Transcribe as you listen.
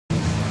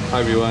Hi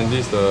everyone,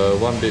 this is the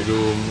one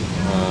bedroom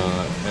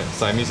at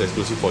Siamese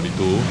exclusive 42.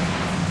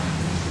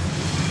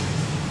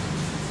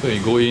 So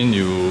you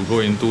go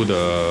into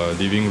the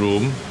living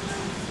room,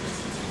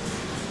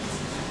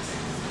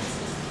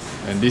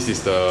 and this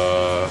is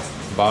the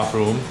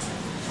bathroom.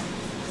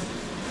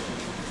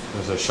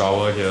 There's a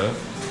shower here.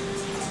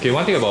 Okay,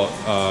 one thing about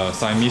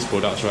Siamese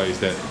products, right, is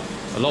that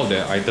a lot of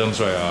their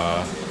items, right,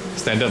 are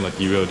standard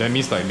material. That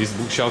means like this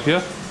bookshelf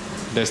here,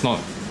 that's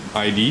not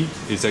ID,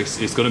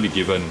 it's going to be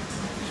given.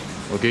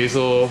 Okay,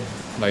 so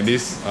like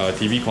this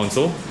TV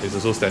console is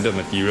also standard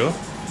material.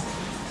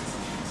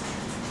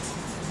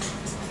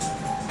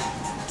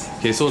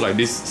 Okay, so like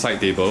this side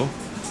table,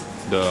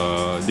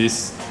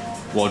 this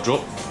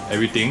wardrobe,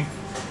 everything,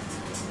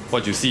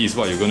 what you see is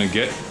what you're gonna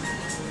get.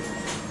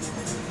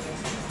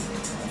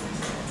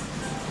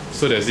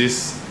 So there's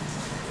this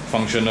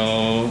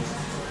functional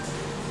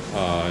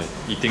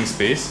eating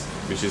space,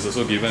 which is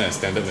also given as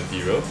standard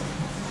material.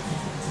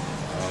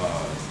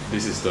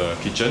 This is the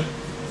kitchen.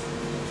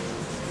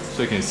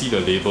 So you can see the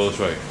labels,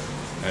 right,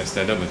 as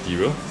standard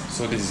material.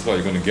 So this is what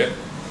you're going to get.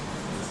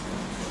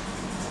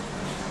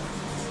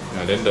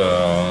 And then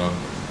the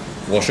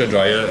washer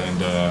dryer and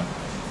the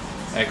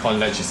aircon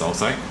ledge is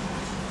outside.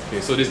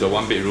 Okay, so this is the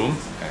one bedroom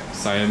at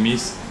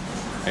Siamese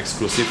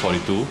exclusive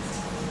 42,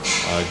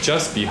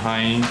 just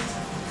behind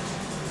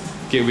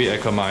Gateway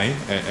Akamai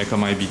and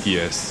Akamai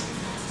BTS.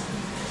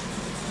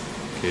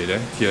 Okay,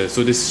 then here,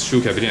 so this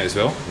shoe cabinet as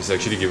well is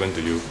actually given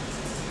to you.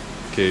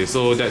 Okay,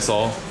 so that's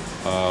all.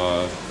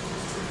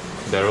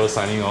 Daryl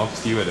signing off.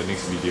 See you at the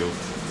next video.